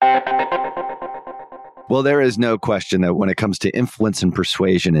Well, there is no question that when it comes to influence and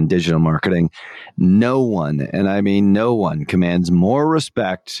persuasion in digital marketing, no one, and I mean no one, commands more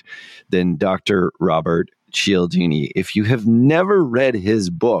respect than Dr. Robert Cialdini. If you have never read his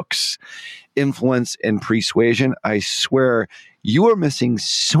books, Influence and Persuasion, I swear you are missing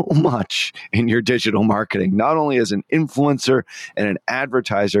so much in your digital marketing, not only as an influencer and an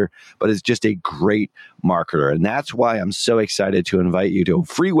advertiser, but as just a great marketer. And that's why I'm so excited to invite you to a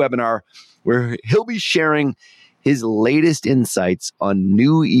free webinar where he'll be sharing his latest insights on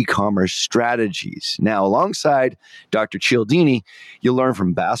new e-commerce strategies. Now, alongside Dr. Cialdini, you'll learn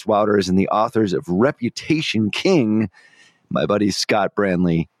from Bass Wouters and the authors of Reputation King, my buddies Scott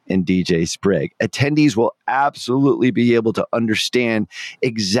Branley and DJ Sprigg. Attendees will absolutely be able to understand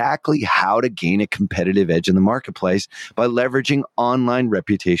exactly how to gain a competitive edge in the marketplace by leveraging online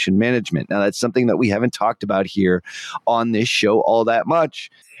reputation management. Now, that's something that we haven't talked about here on this show all that much.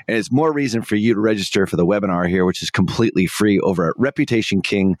 And it's more reason for you to register for the webinar here, which is completely free over at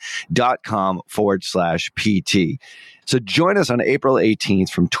reputationking.com/PT. So join us on April 18th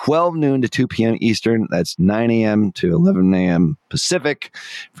from 12 noon to 2 p.m. Eastern. That's 9 a.m. to 11 a.m. Pacific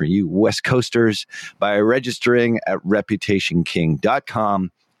for you West Coasters by registering at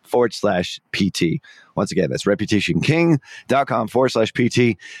reputationking.com/PT. Once again, that's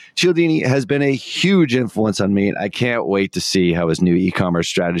reputationking.com/PT. Cialdini has been a huge influence on me, and I can't wait to see how his new e-commerce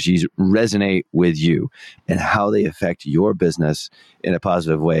strategies resonate with you and how they affect your business in a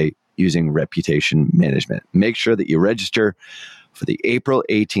positive way using reputation management. Make sure that you register for the April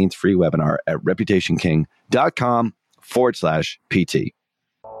 18th free webinar at reputationking.com/PT.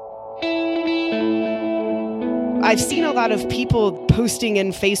 I've seen a lot of people posting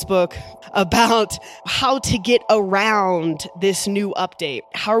in Facebook about how to get around this new update.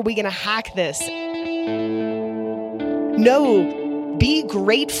 How are we going to hack this? No, be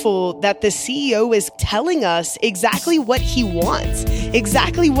grateful that the CEO is telling us exactly what he wants,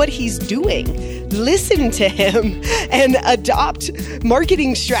 exactly what he's doing. Listen to him and adopt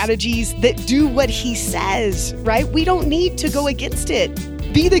marketing strategies that do what he says, right? We don't need to go against it.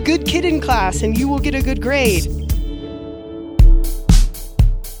 Be the good kid in class and you will get a good grade.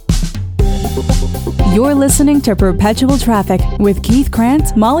 You're listening to Perpetual Traffic with Keith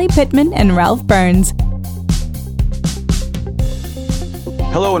Krantz, Molly Pittman, and Ralph Burns.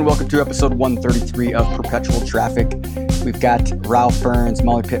 Hello and welcome to episode 133 of Perpetual Traffic. We've got Ralph Burns,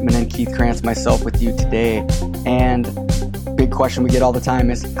 Molly Pittman, and Keith Krantz, myself with you today. And big question we get all the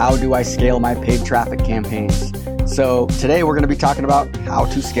time is, how do I scale my paid traffic campaigns? So today we're going to be talking about how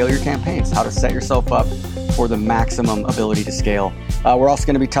to scale your campaigns, how to set yourself up for the maximum ability to scale. We're also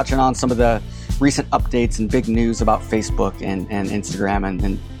going to be touching on some of the recent updates and big news about Facebook and Instagram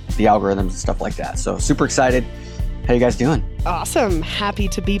and the algorithms and stuff like that. So super excited. How you guys doing? Awesome. Happy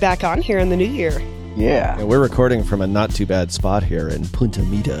to be back on here in the new year. Yeah. We're recording from a not too bad spot here in Punta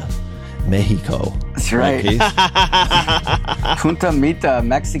Mita, Mexico. That's right. Punta Mita,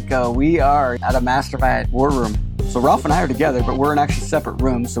 Mexico. We are at a mastermind war room. So Ralph and I are together, but we're in actually separate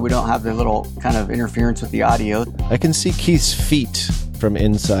rooms, so we don't have the little kind of interference with the audio. I can see Keith's feet from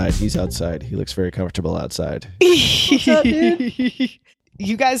inside. He's outside. He looks very comfortable outside. What's up, dude?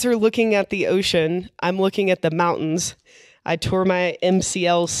 You guys are looking at the ocean. I'm looking at the mountains. I tore my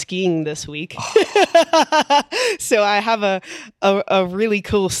MCL skiing this week. So I have a really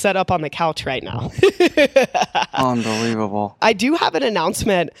cool setup on the couch right now. Unbelievable. I do have an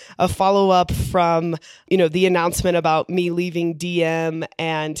announcement, a follow-up from, the announcement about me leaving DM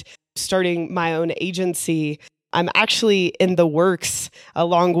and starting my own agency. I'm actually in the works,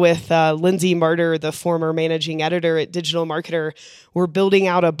 along with Lindsay Martyr, the former managing editor at Digital Marketer. We're building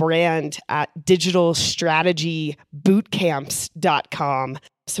out a brand at digitalstrategybootcamps.com.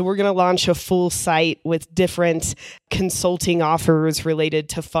 So we're going to launch a full site with different consulting offers related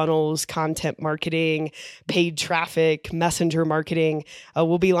to funnels, content marketing, paid traffic, messenger marketing.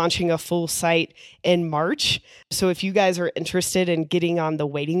 We'll be launching a full site in March. So if you guys are interested in getting on the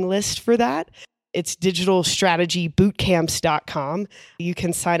waiting list for that, it's digitalstrategybootcamps.com. You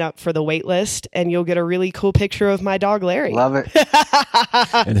can sign up for the wait list and you'll get a really cool picture of my dog, Larry. Love it.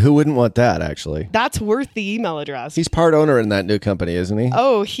 And who wouldn't want that, actually? That's worth the email address. He's part owner in that new company, isn't he?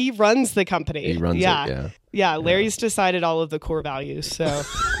 Oh, he runs the company. He runs it, yeah. Yeah, Larry's decided all of the core values, so...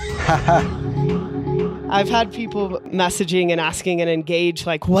 I've had people messaging and asking and engage,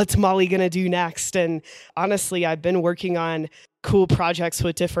 like, what's Molly going to do next? And honestly, I've been working on cool projects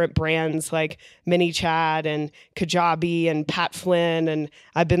with different brands like ManyChat and Kajabi and Pat Flynn. And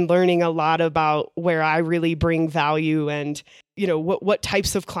I've been learning a lot about where I really bring value and, what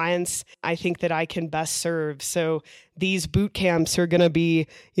types of clients I think that I can best serve. So these boot camps are going to be,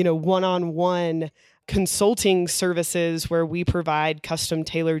 one-on-one consulting services where we provide custom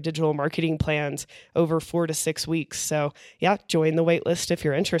tailored digital marketing plans over 4 to 6 weeks. So yeah, join the wait list if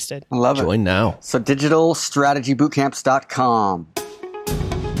you're interested. I love it. Join now. So digitalstrategybootcamps.com.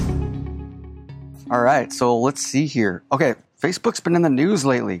 All right, so let's see here. Okay, Facebook's been in the news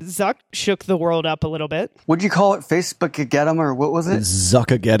lately. Zuck shook the world up a little bit. What'd you call it? Facebook-a-get-em, or what was it?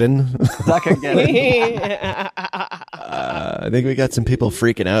 Zuckergeddon. Zuckergeddon. I think we got some people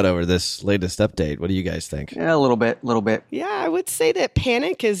freaking out over this latest update. What do you guys think? Yeah, a little bit. Yeah, I would say that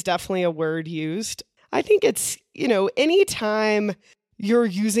panic is definitely a word used. I think it's, anytime you're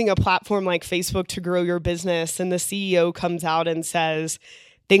using a platform like Facebook to grow your business and the CEO comes out and says,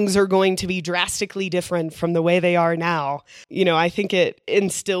 things are going to be drastically different from the way they are now. I think it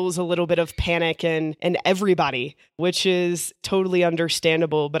instills a little bit of panic in everybody, which is totally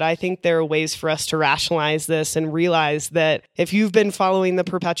understandable. But I think there are ways for us to rationalize this and realize that if you've been following the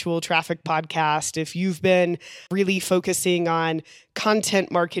Perpetual Traffic podcast, if you've been really focusing on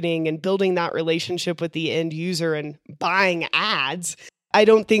content marketing and building that relationship with the end user and buying ads, I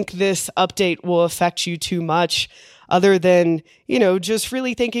don't think this update will affect you too much. Other than, just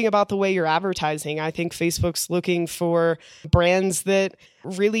really thinking about the way you're advertising. I think Facebook's looking for brands that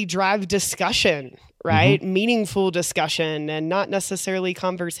really drive discussion, right? Mm-hmm. Meaningful discussion and not necessarily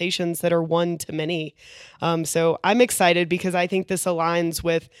conversations that are one to many. So I'm excited because I think this aligns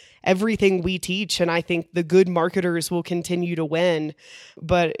with everything we teach. And I think the good marketers will continue to win.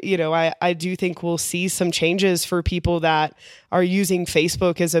 But, I do think we'll see some changes for people that are using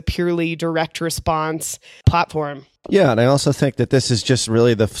Facebook as a purely direct response platform. Yeah, and I also think that this is just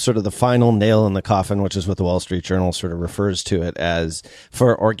really the sort of the final nail in the coffin, which is what the Wall Street Journal sort of refers to it as,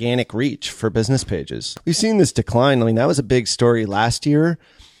 for organic reach for business pages. We've seen this decline. I mean, that was a big story last year.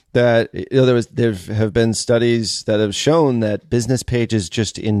 That there have been studies that have shown that business pages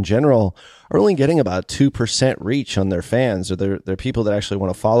just in general are only getting about 2% reach on their fans or their people that actually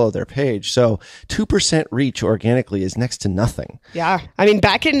want to follow their page. So 2% reach organically is next to nothing. Yeah. I mean,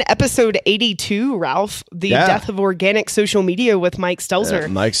 back in episode 82, Ralph, the death of organic social media with Mike Stelzner.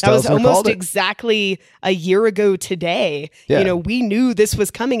 Mike Stelzner that was almost exactly a year ago today. Yeah. We knew this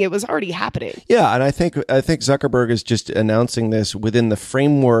was coming. It was already happening. Yeah. And I think Zuckerberg is just announcing this within the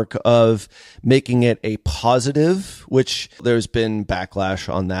framework of making it a positive, which there's been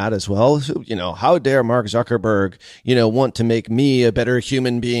backlash on that as well. So, how dare Mark Zuckerberg, want to make me a better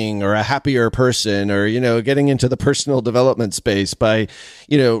human being or a happier person or, getting into the personal development space by,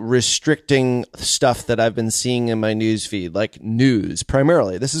 restricting stuff that I've been seeing in my news feed, like news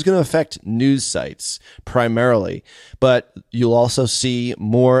primarily. This is going to affect news sites primarily, but you'll also see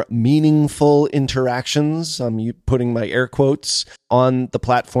more meaningful interactions. I'm putting my air quotes on the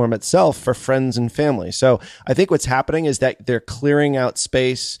platform itself for friends and family. So I think what's happening is that they're clearing out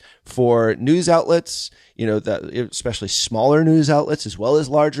space for news outlets, especially smaller news outlets as well as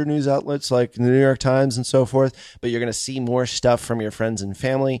larger news outlets like the New York Times and so forth. But you're going to see more stuff from your friends and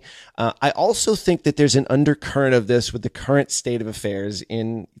family. I also think that there's an undercurrent of this with the current state of affairs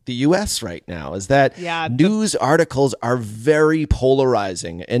in the U.S. right now, is that news articles are very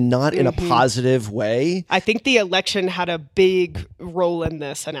polarizing and not in a positive way. I think the election had a big role in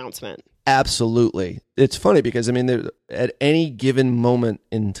this announcement. Absolutely. It's funny because, at any given moment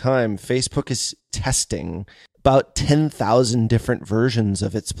in time, Facebook is testing about 10,000 different versions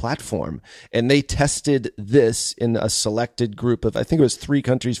of its platform. And they tested this in a selected group of, I think it was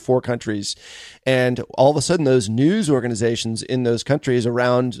 4 countries. And all of a sudden, those news organizations in those countries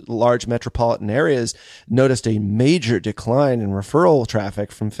around large metropolitan areas noticed a major decline in referral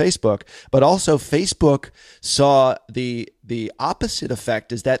traffic from Facebook. But also Facebook saw the opposite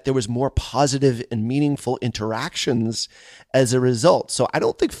effect, is that there was more positive and meaningful interactions as a result. So I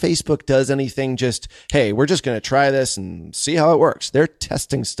don't think Facebook does anything just, hey, we're just going to try this and see how it works. They're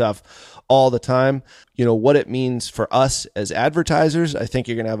testing stuff all the time. What it means for us as advertisers, I think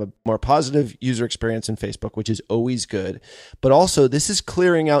you're going to have a more positive user experience in Facebook, which is always good. But also, this is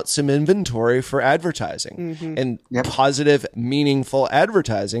clearing out some inventory for advertising and positive, meaningful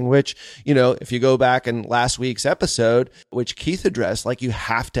advertising, which, if you go back in last week's episode, which Keith addressed, you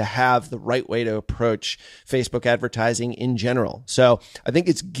have to have the right way to approach Facebook advertising in general. So I think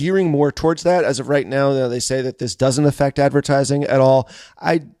it's gearing more towards that. As of right now, they say that this doesn't affect advertising at all.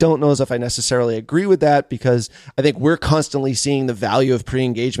 I don't know as if I necessarily agree with that, because I think we're constantly seeing the value of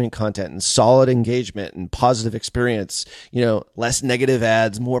pre-engagement content and solid engagement and positive experience, less negative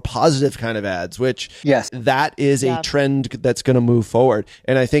ads, more positive kind of ads, which that is a trend that's going to move forward.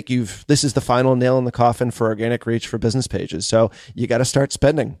 And I think this is the final nail in the coffin for organic reach for business pages. So you got to start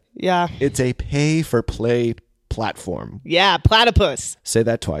spending. Yeah. It's a pay for play platform. Yeah. Platypus. Say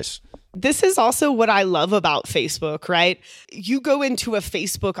that twice. This is also what I love about Facebook, right? You go into a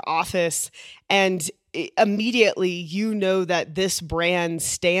Facebook office and immediately you know that this brand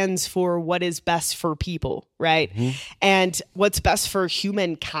stands for what is best for people, right? And what's best for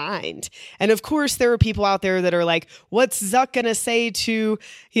humankind. And of course, there are people out there that are like, what's Zuck going to say to,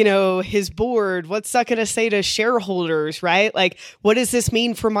 his board? What's Zuck going to say to shareholders, right? Like, what does this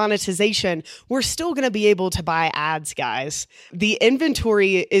mean for monetization? We're still going to be able to buy ads, guys. The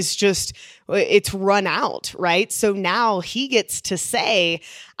inventory is just, it's run out, right? So now he gets to say,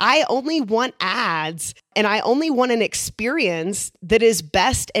 I only want ads and I only want an experience that is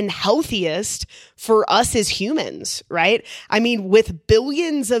best and healthiest for us as humans, right? I mean, with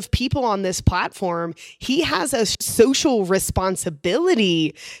billions of people on this platform, he has a social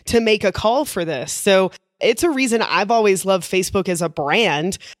responsibility to make a call for this. So it's a reason I've always loved Facebook as a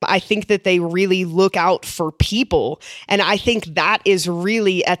brand. I think that they really look out for people. And I think that is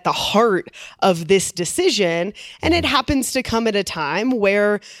really at the heart of this decision. And it happens to come at a time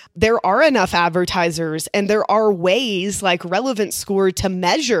where there are enough advertisers and there are ways like Relevance Score to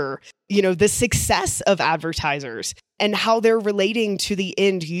measure, the success of advertisers and how they're relating to the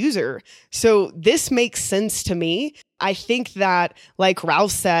end user. So this makes sense to me. I think that, like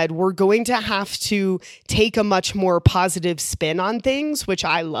Ralph said, we're going to have to take a much more positive spin on things, which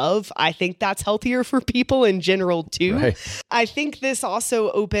I love. I think that's healthier for people in general, too. Right. I think this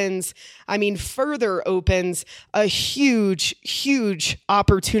also further opens a huge, huge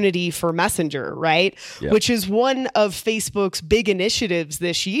opportunity for Messenger, right? Yep. Which is one of Facebook's big initiatives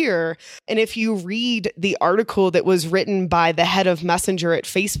this year. And if you read the article that was written by the head of Messenger at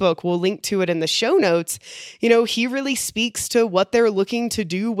Facebook, we'll link to it in the show notes, he really speaks to what they're looking to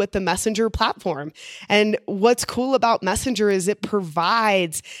do with the Messenger platform. And what's cool about Messenger is it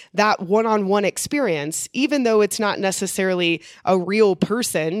provides that one-on-one experience, even though it's not necessarily a real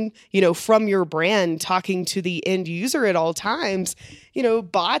person, from your brand talking to the end user at all times.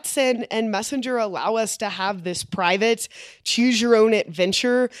 Bots and Messenger allow us to have this private, choose your own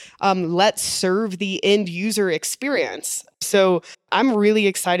adventure, let's serve the end user experience. So I'm really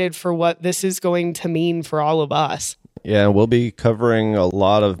excited for what this is going to mean for all of us. Yeah, we'll be covering a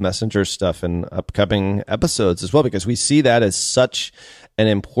lot of Messenger stuff in upcoming episodes as well, because we see that as such an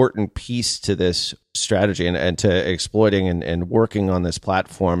important piece to this strategy and to exploiting and working on this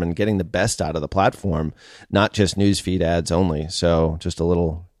platform and getting the best out of the platform, not just newsfeed ads only. So just a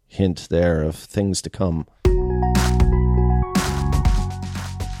little hint there of things to come.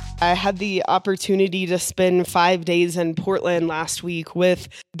 I had the opportunity to spend 5 days in Portland last week with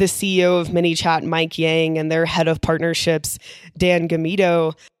the CEO of ManyChat, Mike Yang, and their head of partnerships, Dan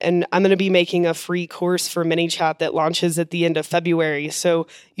Gamito. And I'm going to be making a free course for ManyChat that launches at the end of February. So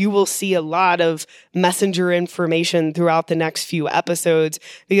you will see a lot of Messenger information throughout the next few episodes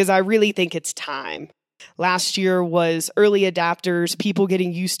because I really think it's time. Last year was early adapters, people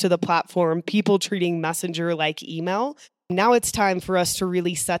getting used to the platform, people treating Messenger like email. Now it's time for us to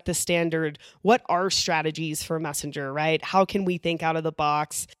really set the standard. What are strategies for Messenger, right? How can we think out of the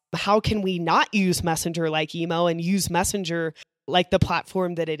box? How can we not use Messenger like email and use Messenger like the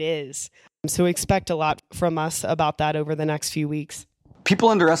platform that it is? So expect a lot from us about that over the next few weeks. People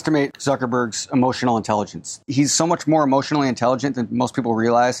underestimate Zuckerberg's emotional intelligence. He's so much more emotionally intelligent than most people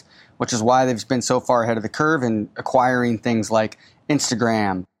realize, which is why they've been so far ahead of the curve in acquiring things like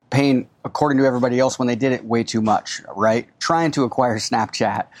Instagram, paying, according to everybody else when they did it, way too much, right? Trying to acquire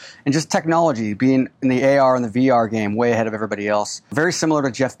Snapchat and just technology, being in the AR and the VR game way ahead of everybody else. Very similar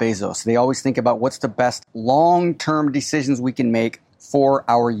to Jeff Bezos. They always think about what's the best long-term decisions we can make for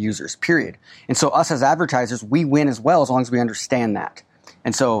our users, period. And so us as advertisers, we win as well as long as we understand that.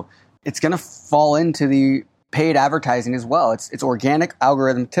 And so it's going to fall into the paid advertising as well. It's organic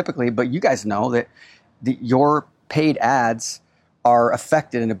algorithm typically, but you guys know that your paid ads are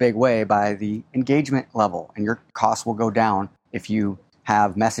affected in a big way by the engagement level, and your costs will go down if you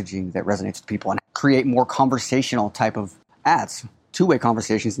have messaging that resonates with people and create more conversational type of ads, two-way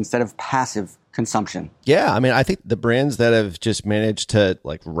conversations instead of passive consumption. Yeah, I mean, I think the brands that have just managed to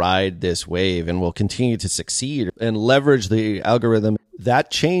ride this wave and will continue to succeed and leverage the algorithm,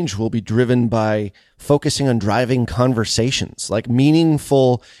 that change will be driven by focusing on driving conversations, like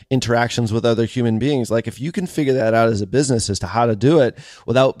meaningful interactions with other human beings. Like if you can figure that out as a business as to how to do it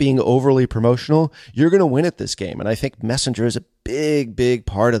without being overly promotional, you're going to win at this game. And I think Messenger is a big, big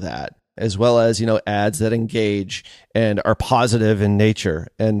part of that. as well as, ads that engage and are positive in nature.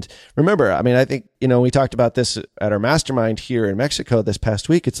 And remember, I mean, I think, we talked about this at our mastermind here in Mexico this past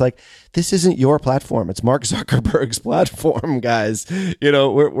week. It's like, this isn't your platform. It's Mark Zuckerberg's platform, guys.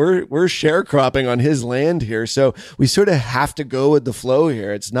 We're sharecropping on his land here. So we sort of have to go with the flow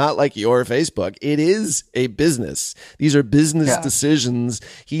here. It's not like your Facebook. It is a business. These are business decisions.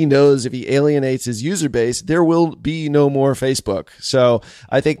 He knows if he alienates his user base, there will be no more Facebook. So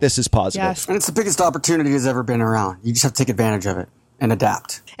I think this is positive. Yes. And it's the biggest opportunity that's ever been around. You just have to take advantage of it and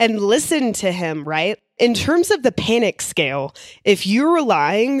adapt. And listen to him, right? In terms of the panic scale, if you're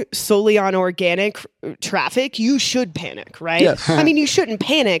relying solely on organic traffic, you should panic, right? Yes. I mean, you shouldn't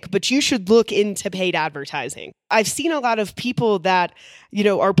panic, but you should look into paid advertising. I've seen a lot of people that,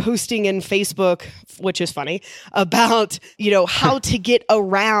 are posting in Facebook, which is funny, about, how to get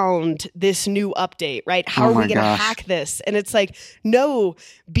around this new update, right? How are we going to hack this? And it's like, no,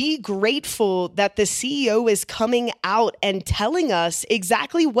 be grateful that the CEO is coming out and telling us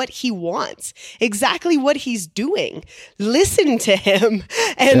exactly what he wants, exactly what he's doing. Listen to him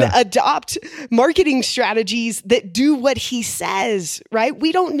and adopt marketing strategies that do what he says, right?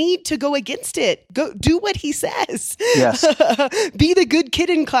 We don't need to go against it. Go do what he says. Yes. Be the good kid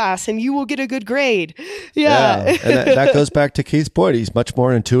in class and you will get a good grade. And that goes back to Keith's point. He's much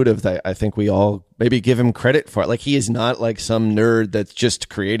more intuitive than I think we all maybe give him credit for it. Like, he is not like some nerd that's just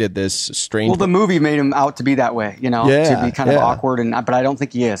created this strange. Well, the movie made him out to be that way, to be kind of awkward. But I don't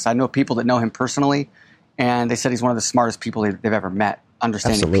think he is. I know people that know him personally, and they said he's one of the smartest people they've ever met,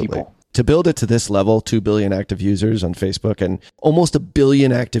 understanding people. To build it to this level, 2 billion active users on Facebook and almost 1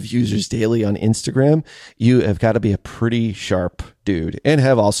 billion active users daily on Instagram, you have got to be a pretty sharp dude and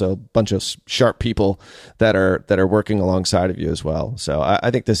have also a bunch of sharp people that are working alongside of you as well. So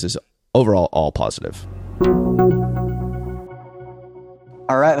I think this is overall all positive.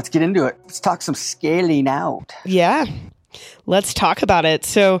 All right, let's get into it. Let's talk some scaling out. Yeah. Let's talk about it.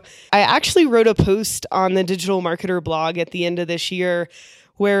 So I actually wrote a post on the Digital Marketer blog at the end of this year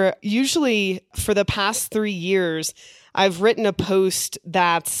where usually for the past 3 years, I've written a post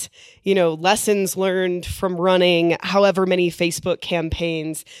that's, lessons learned from running however many Facebook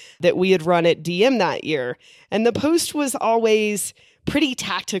campaigns that we had run at DM that year. And the post was always pretty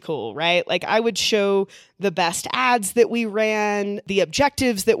tactical, right? Like, I would show the best ads that we ran, the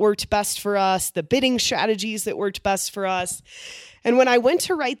objectives that worked best for us, the bidding strategies that worked best for us. And when I went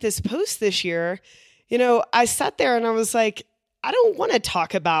to write this post this year, I sat there and I was like, I don't want to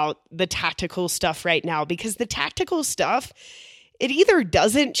talk about the tactical stuff right now, because the tactical stuff, it either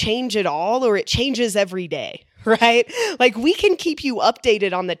doesn't change at all or it changes every day, right? Like, we can keep you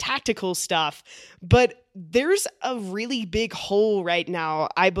updated on the tactical stuff, but there's a really big hole right now,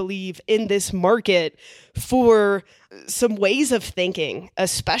 I believe, in this market for some ways of thinking,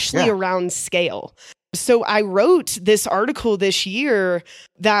 especially around scale. So I wrote this article this year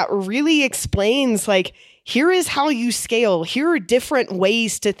that really explains, like, here is how you scale. Here are different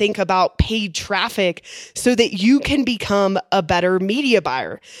ways to think about paid traffic so that you can become a better media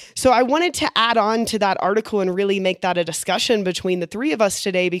buyer. So I wanted to add on to that article and really make that a discussion between the three of us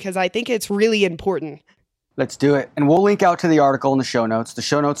today, because I think it's really important. Let's do it. And we'll link out to the article in the show notes. The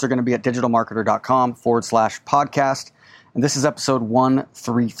show notes are going to be at digitalmarketer.com/podcast. And this is episode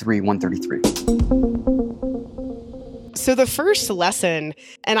 133. So the first lesson,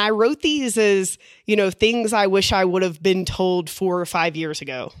 and I wrote these as, things I wish I would have been told 4 or 5 years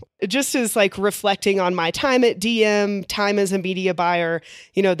ago, just as like reflecting on my time at DM, time as a media buyer,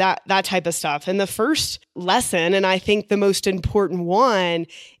 that type of stuff. And the first lesson, and I think the most important one,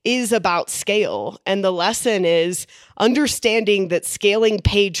 is about scale. And the lesson is understanding that scaling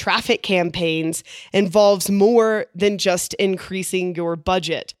paid traffic campaigns involves more than just increasing your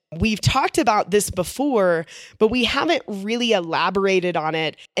budget. We've talked about this before, but we haven't really elaborated on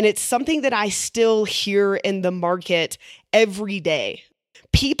it. And it's something that I still hear in the market every day.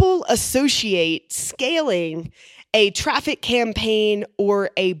 People associate scaling a traffic campaign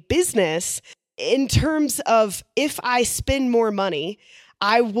or a business in terms of, if I spend more money,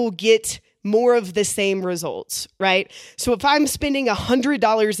 I will get more of the same results, right? So if I'm spending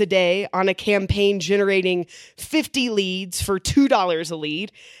 $100 a day on a campaign generating 50 leads for $2 a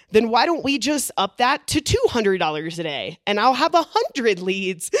lead, then why don't we just up that to $200 a day? And I'll have 100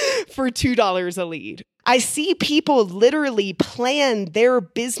 leads for $2 a lead. I see people literally plan their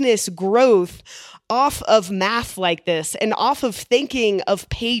business growth off of math like this and off of thinking of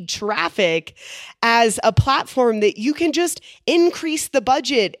paid traffic as a platform that you can just increase the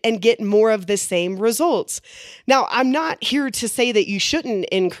budget and get more of the same results. Now, I'm not here to say that you shouldn't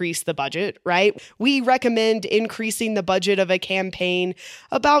increase the budget, right? We recommend increasing the budget of a campaign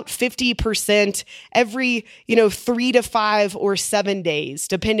about 50% every, 3 to 5 or 7 days,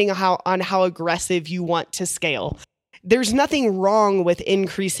 depending on how aggressive you want to scale. There's nothing wrong with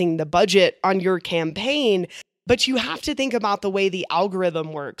increasing the budget on your campaign, but you have to think about the way the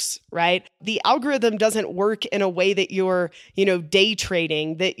algorithm works, right? The algorithm doesn't work in a way that you're, day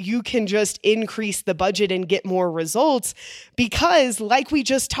trading, that you can just increase the budget and get more results because, like we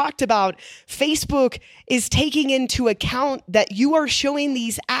just talked about, Facebook is taking into account that you are showing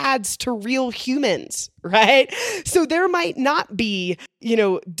these ads to real humans, right? So there might not be,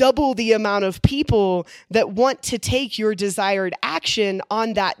 double the amount of people that want to take your desired action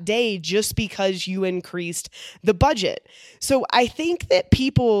on that day just because you increased the budget. So I think that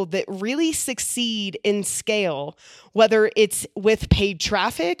people that really succeed in scale, whether it's with paid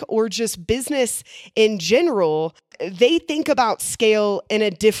traffic or just business in general, they think about scale in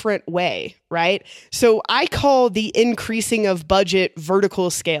a different way, right? So I call the increasing of budget vertical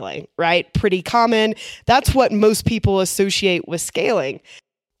scaling, right? Pretty common. That's what most people associate with scaling.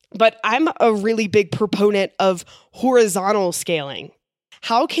 But I'm a really big proponent of horizontal scaling.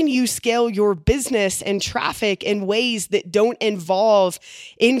 How can you scale your business and traffic in ways that don't involve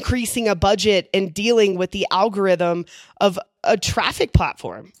increasing a budget and dealing with the algorithm of a traffic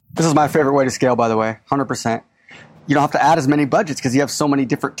platform? This is my favorite way to scale, by the way, 100%. You don't have to add as many budgets because you have so many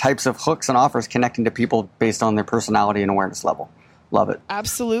different types of hooks and offers connecting to people based on their personality and awareness level. Love it.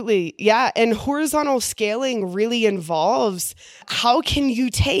 Absolutely. Yeah. And horizontal scaling really involves how can you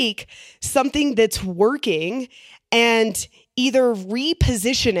take something that's working and either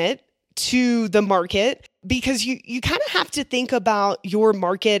reposition it to the market, because you kind of have to think about your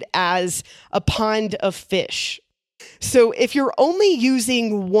market as a pond of fish. So if you're only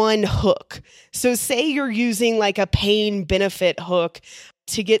using one hook, so say you're using like a pain benefit hook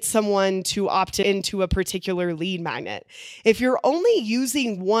to get someone to opt into a particular lead magnet. If you're only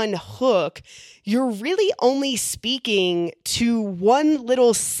using one hook, you're really only speaking to one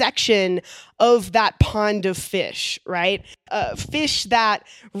little section of that pond of fish, right? Fish that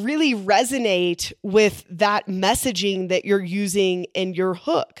really resonate with that messaging that you're using in your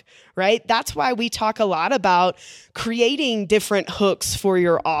hook, right? That's why we talk a lot about creating different hooks for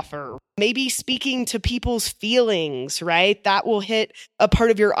your offer. Maybe speaking to people's feelings, right? That will hit a part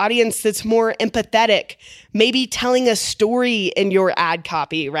of your audience that's more empathetic. Maybe telling a story in your ad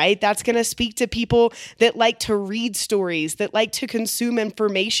copy, right? That's going to speak to people that like to read stories, that like to consume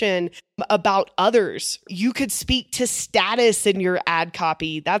information about others. You could speak to status in your ad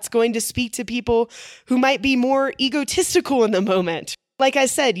copy. That's going to speak to people who might be more egotistical in the moment. Like I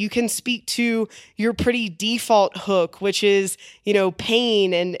said, you can speak to your pretty default hook, which is,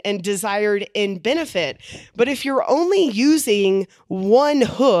 pain and desired in benefit. But if you're only using one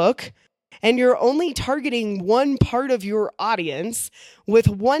hook and you're only targeting one part of your audience with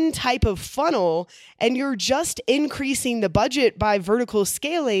one type of funnel, and you're just increasing the budget by vertical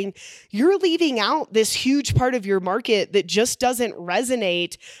scaling, you're leaving out this huge part of your market that just doesn't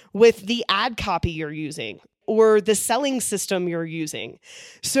resonate with the ad copy you're using or the selling system you're using.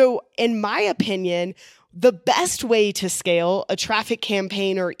 So in my opinion, the best way to scale a traffic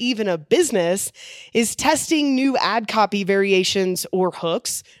campaign or even a business is testing new ad copy variations or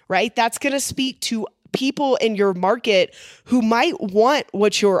hooks, right? That's going to speak to people in your market who might want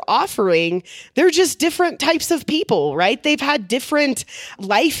what you're offering. They're just different types of people, right? They've had different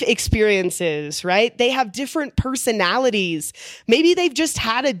life experiences, right? They have different personalities. Maybe they've just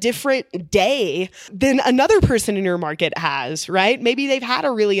had a different day than another person in your market has, right? Maybe they've had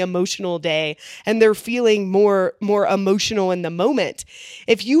a really emotional day and they're feeling more emotional in the moment.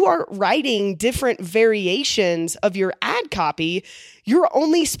 If you are writing different variations of your ad copy, you're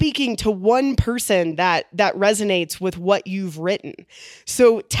only speaking to one person that resonates with what you've written.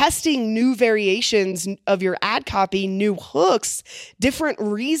 So testing new variations of your ad copy, new hooks, different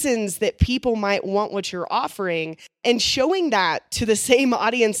reasons that people might want what you're offering, and showing that to the same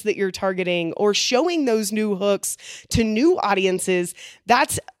audience that you're targeting or showing those new hooks to new audiences,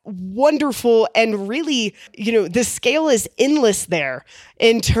 that's wonderful. And really, the scale is endless there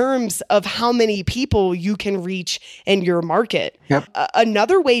in terms of how many people you can reach in your market. Yep.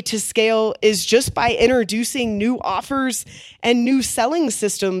 Another way to scale is just by introducing new offers and new selling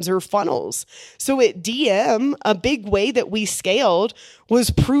systems or funnels. So at DM, a big way that we scaled was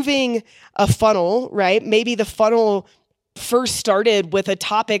proving a funnel, right? Maybe the funnel first started with a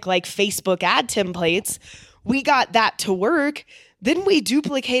topic like Facebook ad templates, we got that to work. Then we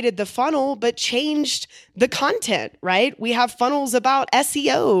duplicated the funnel, but changed the content, right? We have funnels about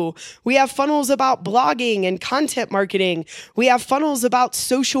SEO. We have funnels about blogging and content marketing. We have funnels about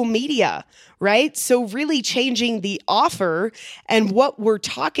social media, right? So really changing the offer and what we're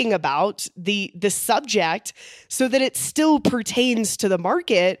talking about, the subject, so that it still pertains to the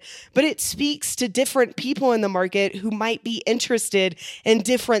market, but it speaks to different people in the market who might be interested in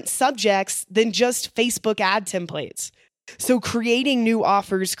different subjects than just Facebook ad templates. So creating new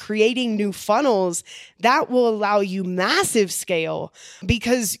offers, creating new funnels, that will allow you massive scale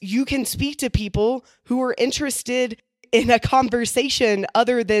because you can speak to people who are interested in a conversation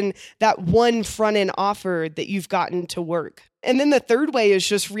other than that one front-end offer that you've gotten to work. And then the third way is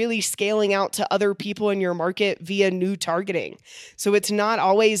just really scaling out to other people in your market via new targeting. So it's not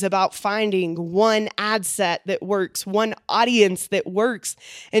always about finding one ad set that works, one audience that works,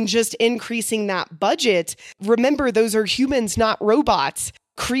 and just increasing that budget. Remember, those are humans, not robots.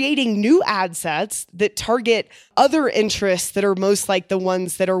 Creating new ad sets that target other interests that are most like the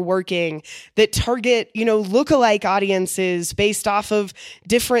ones that are working, that target, lookalike audiences based off of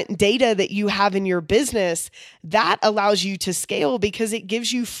different data that you have in your business, that allows you to scale because it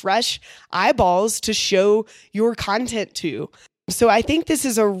gives you fresh eyeballs to show your content to. So I think this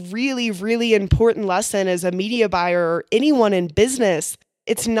is a really, really important lesson as a media buyer or anyone in business.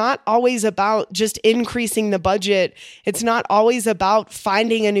 It's not always about just increasing the budget. It's not always about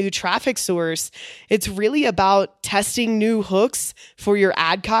finding a new traffic source. It's really about testing new hooks for your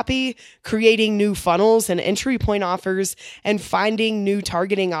ad copy, creating new funnels and entry point offers, and finding new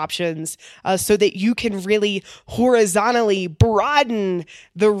targeting options so that you can really horizontally broaden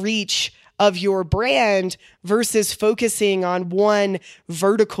the reach of your brand versus focusing on one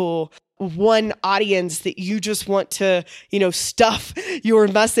vertical, one audience that you just want to, stuff your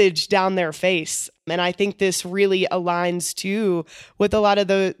message down their face. And I think this really aligns too with a lot of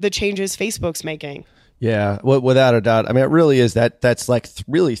the changes Facebook's making. Yeah, without a doubt. I mean, it really is that's like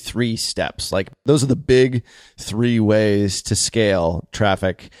really 3 steps. Like those are the big 3 ways to scale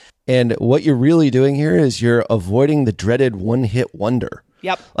traffic. And what you're really doing here is you're avoiding the dreaded one-hit wonder.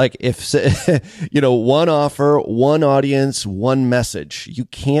 Yep. Like if, one offer, one audience, one message, you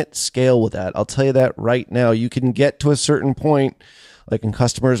can't scale with that. I'll tell you that right now. You can get to a certain point, like, and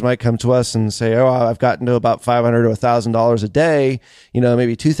customers might come to us and say, oh, I've gotten to about $500 to $1,000 a day,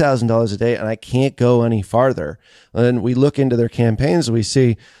 maybe $2,000 a day, and I can't go any farther. And we look into their campaigns and we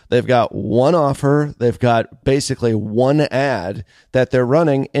see they've got one offer, they've got basically one ad that they're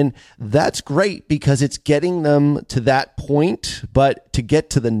running. And that's great because it's getting them to that point. But to get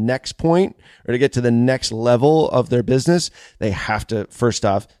to the next point or to get to the next level of their business, they have to, first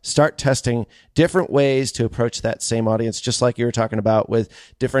off, start testing different ways to approach that same audience, just like you were talking about with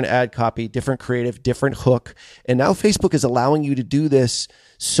different ad copy, different creative, different hook. And now Facebook is allowing you to do this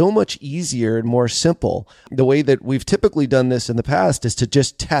so much easier and more simple. The way that we've typically done this in the past is to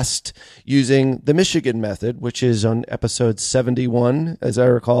just test using the Michigan method, which is on episode 71, as I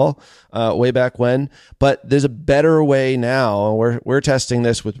recall, way back when. But there's a better way now. We're testing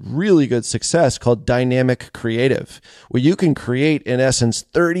this with really good success called dynamic creative, where you can create, in essence,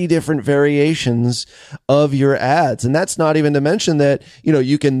 30 different variations of your ads. And that's not even to mention that,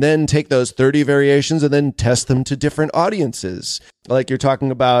 you can then take those 30 variations and then test them to different audiences, like you're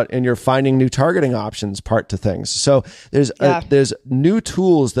talking about, and you're finding new targeting options part to things. So there's new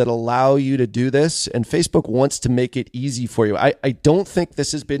tools that allow you to do this, and Facebook wants to make it easy for you. I don't think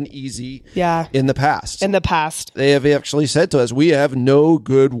this has been easy in the past. They have actually said to us, we have no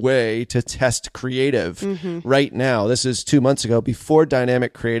good way to test creative right now. This is 2 months ago, before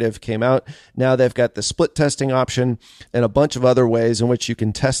dynamic creative came out. Now they've got the split testing option and a bunch of other ways in which you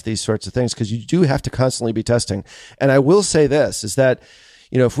can test these sorts of things, because you do have to constantly be testing. And I will say this, is that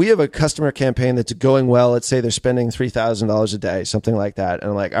if we have a customer campaign that's going well, let's say they're spending $3,000 a day, something like that, and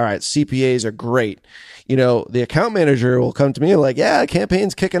I'm like, all right, CPAs are great. The account manager will come to me and like, yeah,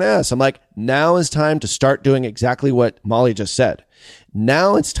 campaign's kicking ass. I'm like, now is time to start doing exactly what Molly just said.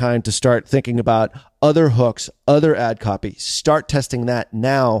 Now it's time to start thinking about other hooks, other ad copy. Start testing that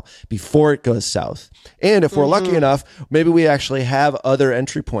now before it goes south. And if we're lucky enough, maybe we actually have other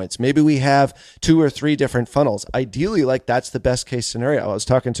entry points. Maybe we have 2 or 3 different funnels. Ideally, like, that's the best case scenario. I was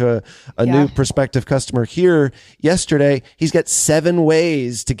talking to a new prospective customer here yesterday. He's got 7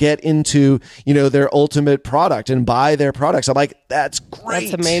 ways to get into, their ultimate product and buy their products. I'm like, that's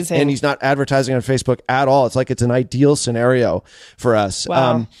great. That's amazing. And he's not advertising on Facebook at all. It's like it's an ideal scenario for us.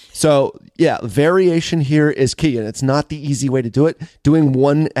 Wow. So yeah, very variation here is key, and it's not the easy way to do it. Doing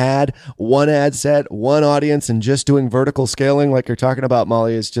one ad set, one audience, and just doing vertical scaling like you're talking about,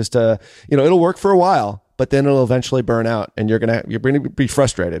 Molly, is just it'll work for a while, but then it'll eventually burn out, and you're gonna be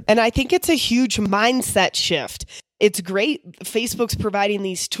frustrated. And I think it's a huge mindset shift. It's great Facebook's providing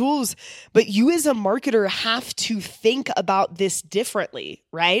these tools, but you as a marketer have to think about this differently,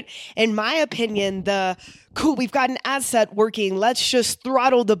 right? In my opinion, cool, we've got an ad set working, let's just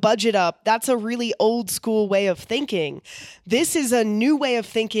throttle the budget up. That's a really old school way of thinking. This is a new way of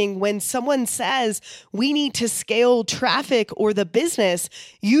thinking. When someone says we need to scale traffic or the business,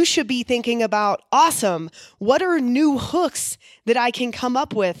 you should be thinking about, awesome, what are new hooks that I can come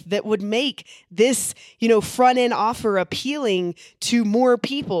up with that would make this, front end offer appealing to more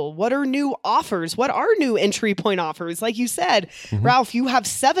people? What are new offers? What are new entry point offers? Like you said, Ralph, you have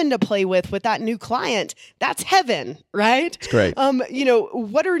 7 to play with that new client. That's heaven, right? It's great.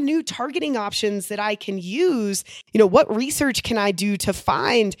 What are new targeting options that I can use? What research can I do to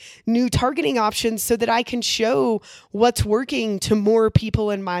find new targeting options so that I can show what's working to more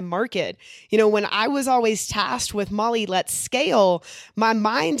people in my market? When I was always tasked with Molly, let's scale, my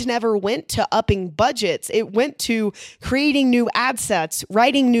mind never went to upping budgets. It went to creating new ad sets,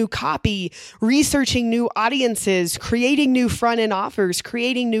 writing new copy, researching new audiences, creating new front end offers,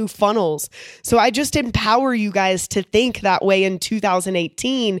 creating new funnels. So I just empower you guys to think that way in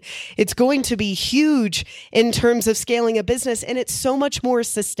 2018. It's going to be huge in terms of scaling a business, and it's so much more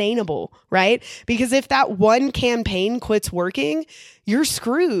sustainable, right? Because if that one campaign quits working, you're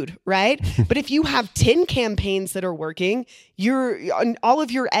screwed, right? But if you have 10 campaigns that are working, all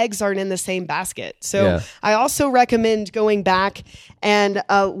of your eggs aren't in the same basket. So I also recommend going back and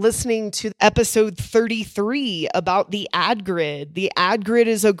listening to episode 33 about the ad grid. The ad grid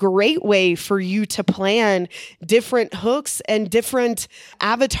is a great way for you to plan different hooks and different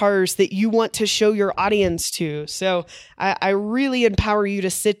avatars that you want to show your audience to. So I really empower you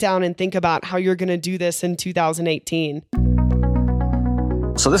to sit down and think about how you're going to do this in 2018.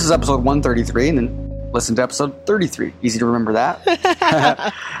 So this is episode 133, and then listen to episode 33. Easy to remember that.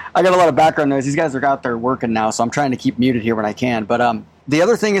 I got a lot of background noise. These guys are out there working now, so I'm trying to keep muted here when I can. But the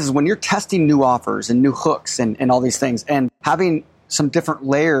other thing is when you're testing new offers and new hooks and all these things, and having some different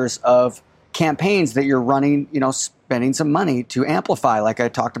layers of campaigns that you're running, spending some money to amplify, like I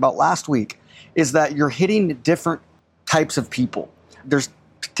talked about last week, is that you're hitting different types of people. There's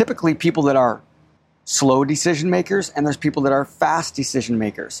typically people that are slow decision makers, and there's people that are fast decision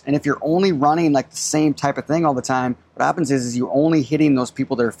makers. And if you're only running like the same type of thing all the time, what happens is you're only hitting those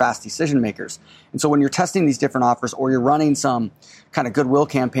people that are fast decision makers. And so when you're testing these different offers, or you're running some kind of goodwill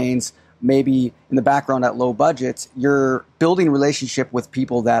campaigns, maybe in the background at low budgets, you're building a relationship with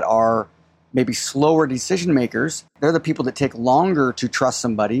people that are maybe slower decision makers. They're the people that take longer to trust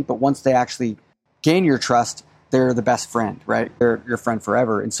somebody, but once they actually gain your trust, they're the best friend, right? They're your friend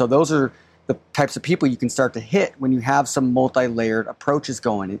forever. And so those are the types of people you can start to hit when you have some multi-layered approaches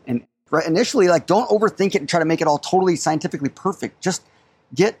going. And right initially, don't overthink it and try to make it all totally scientifically perfect. Just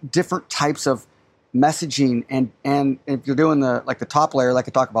get different types of messaging. And if you're doing the top layer, like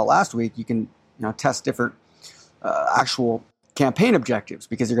I talked about last week, you can test different actual campaign objectives,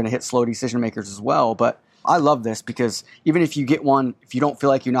 because you're going to hit slow decision makers as well. But I love this, because even if you get one, if you don't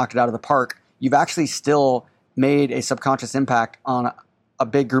feel like you knocked it out of the park, you've actually still made a subconscious impact on a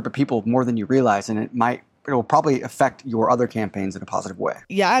big group of people more than you realize, and it will probably affect your other campaigns in a positive way.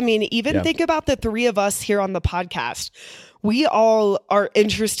 Yeah, think about the 3 of us here on the podcast. We all are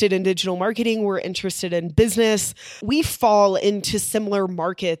interested in digital marketing. We're interested in business. We fall into similar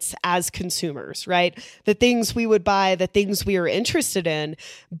markets as consumers, right? The things we would buy, the things we are interested in.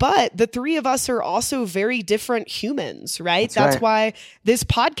 But the 3 of us are also very different humans, right? That's why this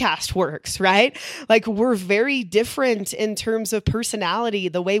podcast works, right? We're very different in terms of personality,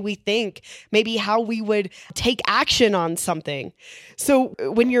 the way we think, maybe how we would take action on something. So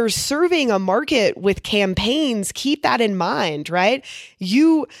when you're serving a market with campaigns, keep that in mind, right?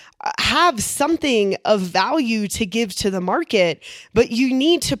 You have something of value to give to the market, but you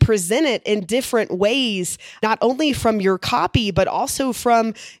need to present it in different ways, not only from your copy, but also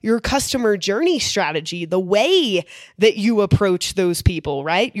from your customer journey strategy, the way that you approach those people,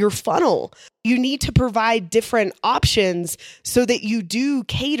 right? Your funnel. You need to provide different options so that you do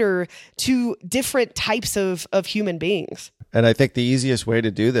cater to different types of human beings. And I think the easiest way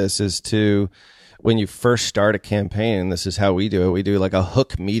to do this is to, when you first start a campaign, this is how we do it. We do a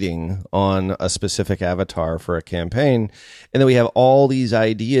hook meeting on a specific avatar for a campaign. And then we have all these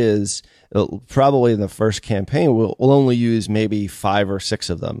ideas. Probably in the first campaign, we'll only use maybe 5 or 6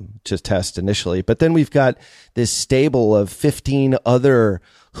 of them to test initially. But then we've got this stable of 15 other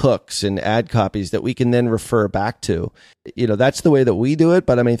hooks and ad copies that we can then refer back to. That's the way that we do it.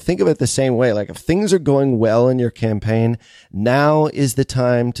 But I mean, think of it the same way. Like if things are going well in your campaign, now is the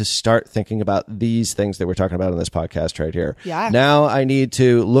time to start thinking about these things that we're talking about in this podcast right here. Yeah. Now I need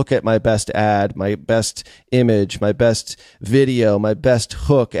to look at my best ad, my best image, my best video, my best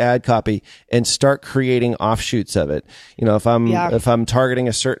hook, ad copy, and start creating offshoots of it. If I'm targeting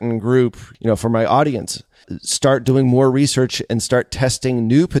a certain group, for my audience, start doing more research and start testing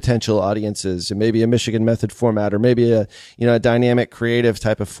new potential audiences, and maybe a Michigan method format, or maybe a dynamic creative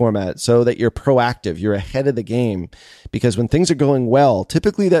type of format, so that you're proactive, you're ahead of the game. Because when things are going well,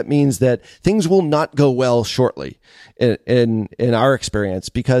 typically that means that things will not go well shortly in our experience,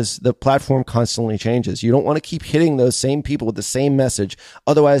 because the platform constantly changes. You don't want to keep hitting those same people with the same message.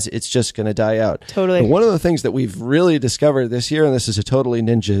 Otherwise, it's just going to die out. Totally. And one of the things that we've really discovered this year, and this is a totally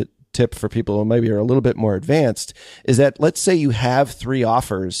ninja tip for people who maybe are a little bit more advanced, is that let's say you have 3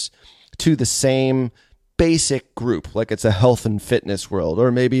 offers to the same basic group, like it's a health and fitness world,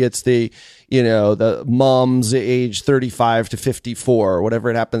 or maybe it's the moms age 35 to 54, or whatever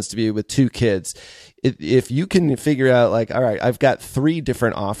it happens to be with 2 kids. If you can figure out like, all right, I've got 3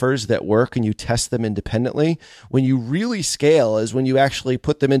 different offers that work, and you test them independently, when you really scale is when you actually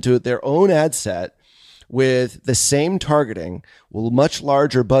put them into their own ad set with the same targeting, much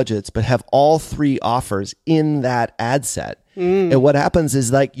larger budgets, but have all 3 offers in that ad set. And what happens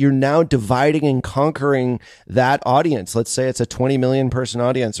is like you're now dividing and conquering that audience. Let's say it's a 20 million person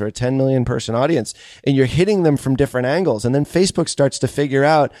audience or a 10 million person audience, and you're hitting them from different angles. And then Facebook starts to figure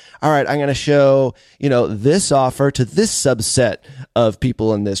out, all right, I'm going to show, this offer to this subset of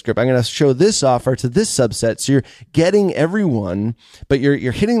people in this group. I'm going to show this offer to this subset. So you're getting everyone, but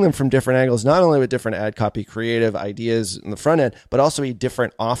you're hitting them from different angles, not only with different ad copy creative ideas in the front end, but also a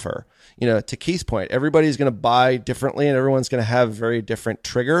different offer. To Keith's point, everybody's going to buy differently, and everyone's going to have a very different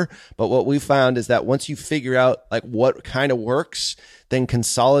trigger. But what we found is that once you figure out like what kind of works, then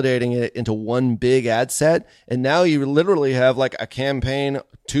consolidating it into one big ad set, and now you literally have like a campaign,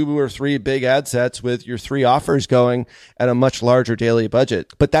 2 or 3 big ad sets with your 3 offers going at a much larger daily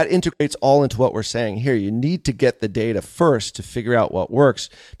budget. But that integrates all into what we're saying here. You need to get the data first to figure out what works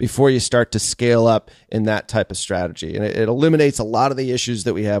before you start to scale up in that type of strategy. And it eliminates a lot of the issues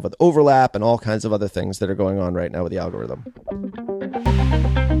that we have with overlap and all kinds of other things that are going on right now with the algorithm.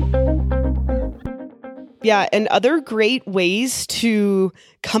 Yeah, and other great ways to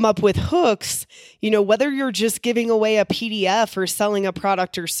come up with hooks, whether you're just giving away a PDF or selling a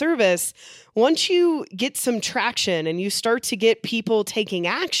product or service, once you get some traction and you start to get people taking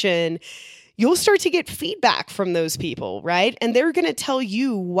action, you'll start to get feedback from those people, right? And they're going to tell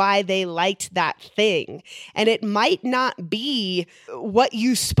you why they liked that thing. And it might not be what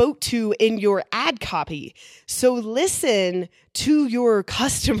you spoke to in your ad copy. So listen to your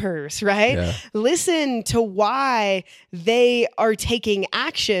customers, right? Yeah. Listen to why they are taking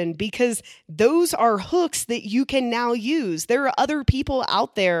action, because those are hooks that you can now use. There are other people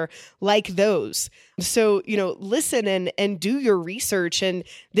out there like those. So, listen and do your research. And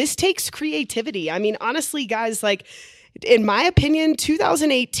this takes creativity. I mean, honestly, guys, like, in my opinion,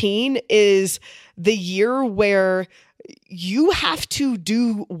 2018 is the year where you have to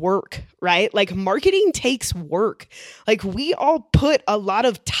do work, right? Like marketing takes work. Like we all put a lot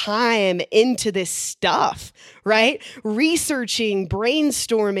of time into this stuff, right? Researching,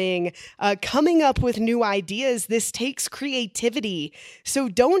 brainstorming, coming up with new ideas. This takes creativity. So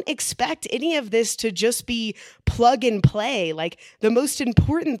don't expect any of this to just be plug and play. Like the most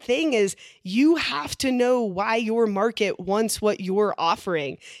important thing is you have to know why your market wants what you're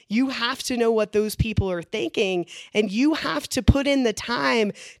offering. You have to know what those people are thinking, and you have to put in the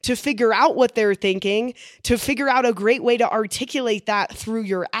time to figure out what they're thinking, to figure out a great way to articulate that through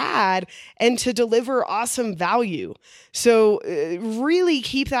your ad, and to deliver awesome value. So really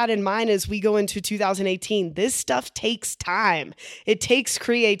keep that in mind as we go into 2018. This stuff takes time. It takes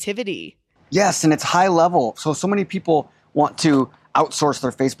creativity. Yes, and it's high level. So many people want to outsource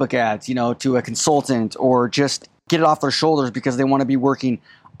their Facebook ads, to a consultant, or just get it off their shoulders because they want to be working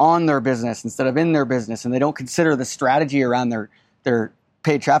on their business instead of in their business. And they don't consider the strategy around their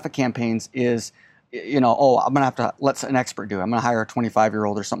paid traffic campaigns is, I'm going to have to let an expert do it. I'm going to hire a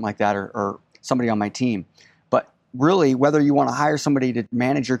 25-year-old or something like that, or somebody on my team. But really, whether you want to hire somebody to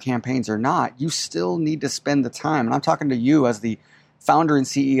manage your campaigns or not, you still need to spend the time. And I'm talking to you as the founder and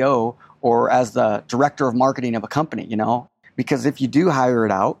CEO, or as the director of marketing of a company, because if you do hire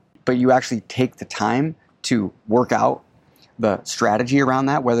it out, but you actually take the time to work out the strategy around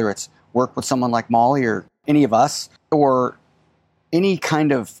that, whether it's work with someone like Molly or any of us, or any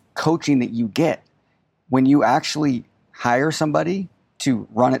kind of coaching that you get, when you actually hire somebody to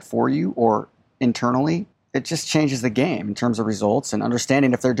run it for you or internally, it just changes the game in terms of results and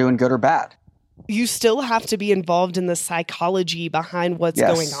understanding if they're doing good or bad. You still have to be involved in the psychology behind what's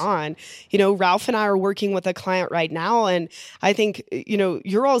going on. Ralph and I are working with a client right now, and I think,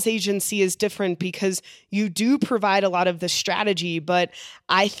 your all's agency is different because you do provide a lot of the strategy, but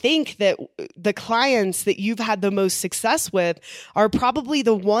I think that the clients that you've had the most success with are probably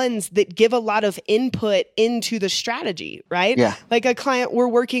the ones that give a lot of input into the strategy, right? Yeah. Like a client we're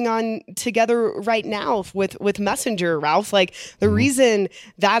working on together right now with Messenger, Ralph, like the reason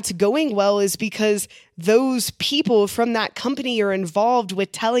that's going well is because those people from that company are involved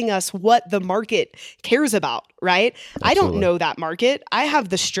with telling us what the market cares about, right? Absolutely. I don't know that market. I have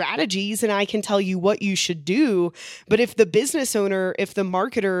the strategies and I can tell you what you should do. But if the business owner, if the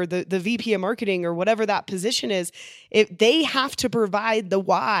marketer, the VP of marketing or whatever that position is, if they have to provide the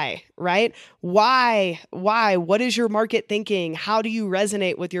why, right? Why? What is your market thinking? How do you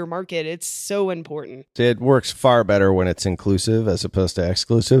resonate with your market? It's so important. It works far better when it's inclusive as opposed to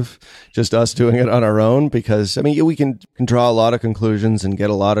exclusive. Just us doing it on our own, because we can draw a lot of conclusions and do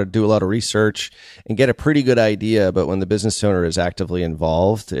a lot of research and get a pretty good idea. But when the business owner is actively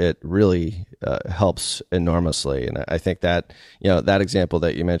involved, it really helps enormously. And I think that that example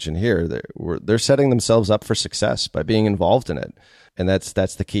that you mentioned here, they're setting themselves up for success by being involved in it. And that's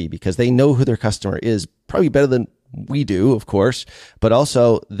the key, because they know who their customer is probably better than we do, of course, but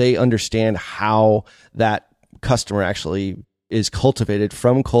also they understand how that customer actually is cultivated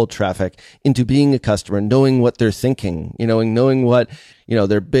from cold traffic into being a customer, knowing what they're thinking, knowing what,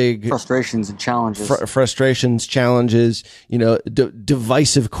 their big frustrations and challenges,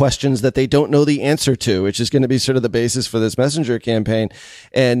 divisive questions that they don't know the answer to, which is going to be sort of the basis for this Messenger campaign.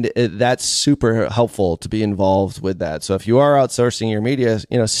 And that's super helpful to be involved with that. So if you are outsourcing your media,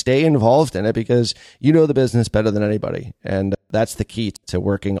 stay involved in it, because you know the business better than anybody. And that's the key to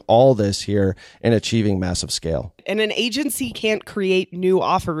working all this here and achieving massive scale. And an agency can't create new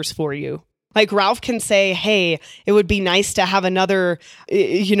offers for you. Like Ralph can say, hey, it would be nice to have another,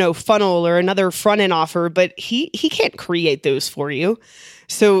 funnel or another front end offer, but he can't create those for you.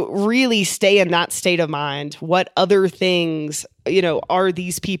 So really stay in that state of mind. What other things, are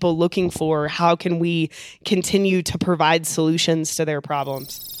these people looking for? How can we continue to provide solutions to their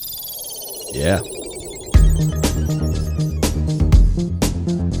problems? Yeah.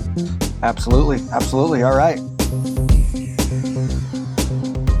 Absolutely. All right.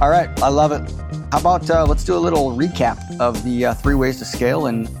 I love it. How about let's do a little recap of the 3 ways to scale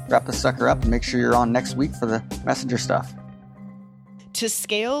and wrap the sucker up and make sure you're on next week for the Messenger stuff. To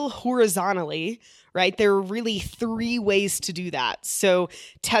scale horizontally, right, there are really 3 ways to do that. So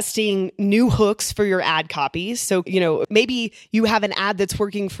testing new hooks for your ad copy. So, maybe you have an ad that's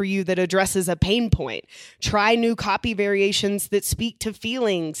working for you that addresses a pain point. Try new copy variations that speak to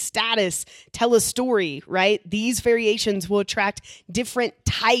feelings, status, tell a story, right? These variations will attract different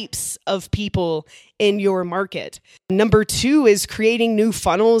types of people in your market. Number 2 is creating new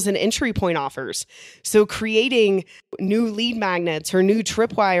funnels and entry point offers. So creating new lead magnets or new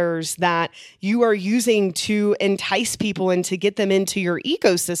tripwires that you are using to entice people and to get them into your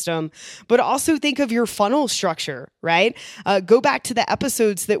ecosystem, but also think of your funnel structure, right? Go back to the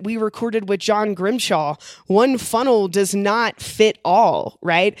episodes that we recorded with John Grimshaw. One funnel does not fit all,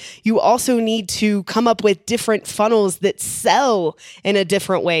 right? You also need to come up with different funnels that sell in a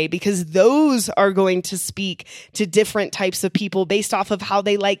different way, because those are going to speak to different types of people based off of how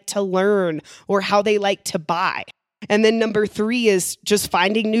they like to learn or how they like to buy. And then number 3 is just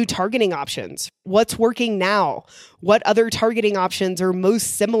finding new targeting options. What's working now? What other targeting options are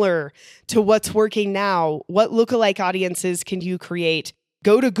most similar to what's working now? What lookalike audiences can you create?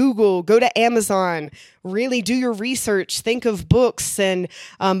 Go to Google, go to Amazon, really do your research, think of books and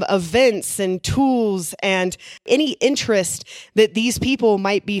events and tools and any interest that these people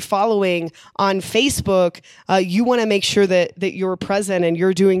might be following on Facebook. You want to make sure that you're present and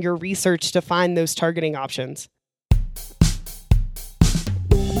you're doing your research to find those targeting options.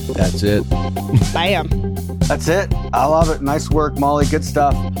 That's it. Bam. That's it. I love it. Nice work, Molly. Good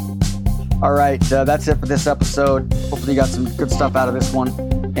stuff. All right. That's it for this episode. Hopefully you got some good stuff out of this one.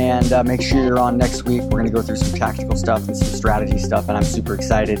 And make sure you're on next week. We're going to go through some tactical stuff and some strategy stuff. And I'm super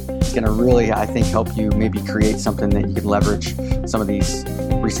excited. It's going to really, I think, help you maybe create something that you can leverage some of these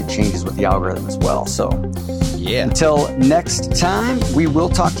recent changes with the algorithm as well. So yeah. Until next time, we will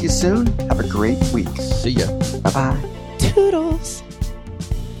talk to you soon. Have a great week. See ya. Bye-bye. Toodles.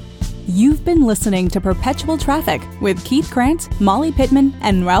 You've been listening to Perpetual Traffic with Keith Krantz, Molly Pittman,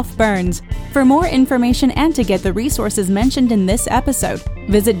 and Ralph Burns. For more information and to get the resources mentioned in this episode,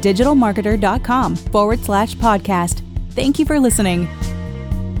 visit digitalmarketer.com/podcast. Thank you for listening.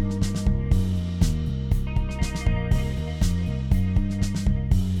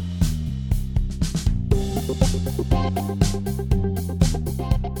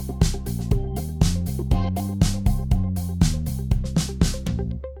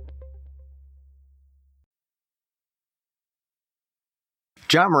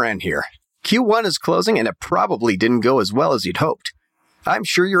 John Moran here. Q1 is closing and it probably didn't go as well as you'd hoped. I'm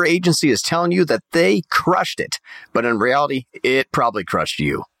sure your agency is telling you that they crushed it, but in reality, it probably crushed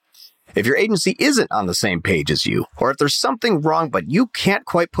you. If your agency isn't on the same page as you, or if there's something wrong but you can't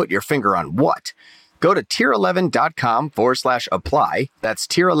quite put your finger on what, go to tier11.com/apply. That's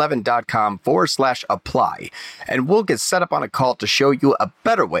tier11.com/apply. And we'll get set up on a call to show you a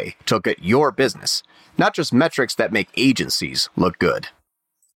better way to look at your business, not just metrics that make agencies look good.